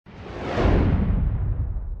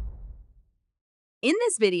In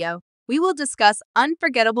this video, we will discuss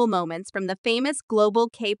unforgettable moments from the famous global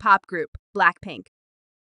K-pop group, Blackpink.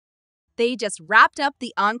 They just wrapped up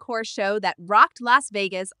the Encore show that rocked Las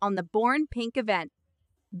Vegas on the Born Pink event.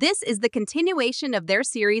 This is the continuation of their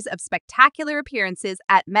series of spectacular appearances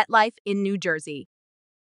at MetLife in New Jersey.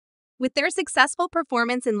 With their successful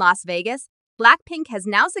performance in Las Vegas, Blackpink has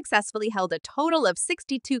now successfully held a total of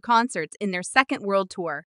 62 concerts in their second world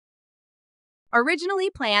tour. Originally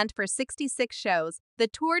planned for 66 shows, the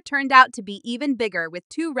tour turned out to be even bigger with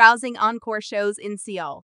 2 rousing encore shows in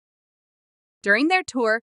Seoul. During their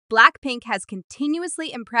tour, Blackpink has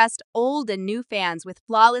continuously impressed old and new fans with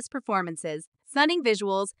flawless performances, stunning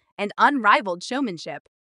visuals, and unrivaled showmanship.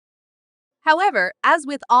 However, as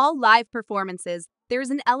with all live performances, there is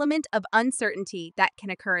an element of uncertainty that can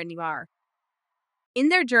occur in UR. In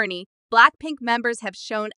their journey, Blackpink members have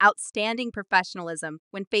shown outstanding professionalism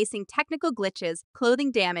when facing technical glitches,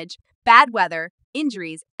 clothing damage, bad weather,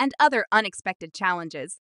 injuries, and other unexpected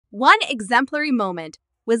challenges. One exemplary moment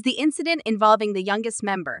was the incident involving the youngest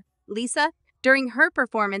member, Lisa, during her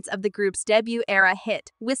performance of the group's debut-era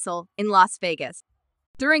hit, Whistle, in Las Vegas.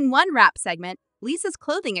 During one rap segment, Lisa's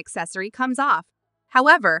clothing accessory comes off.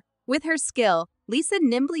 However, with her skill, Lisa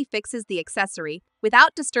nimbly fixes the accessory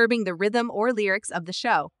without disturbing the rhythm or lyrics of the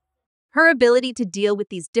show. Her ability to deal with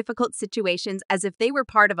these difficult situations as if they were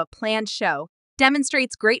part of a planned show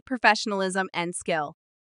demonstrates great professionalism and skill.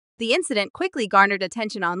 The incident quickly garnered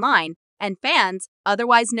attention online, and fans,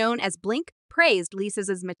 otherwise known as Blink, praised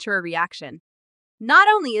Lisa's mature reaction. Not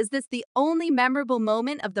only is this the only memorable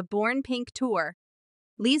moment of the Born Pink tour,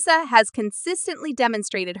 Lisa has consistently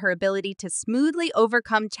demonstrated her ability to smoothly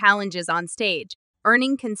overcome challenges on stage,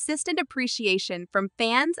 earning consistent appreciation from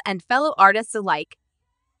fans and fellow artists alike.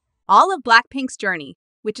 All of Blackpink's journey,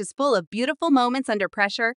 which is full of beautiful moments under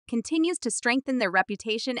pressure, continues to strengthen their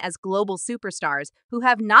reputation as global superstars who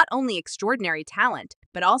have not only extraordinary talent,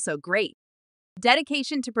 but also great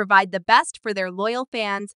dedication to provide the best for their loyal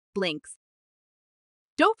fans, Blinks.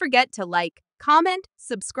 Don't forget to like, comment,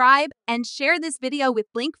 subscribe, and share this video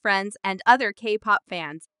with Blink friends and other K-pop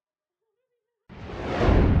fans.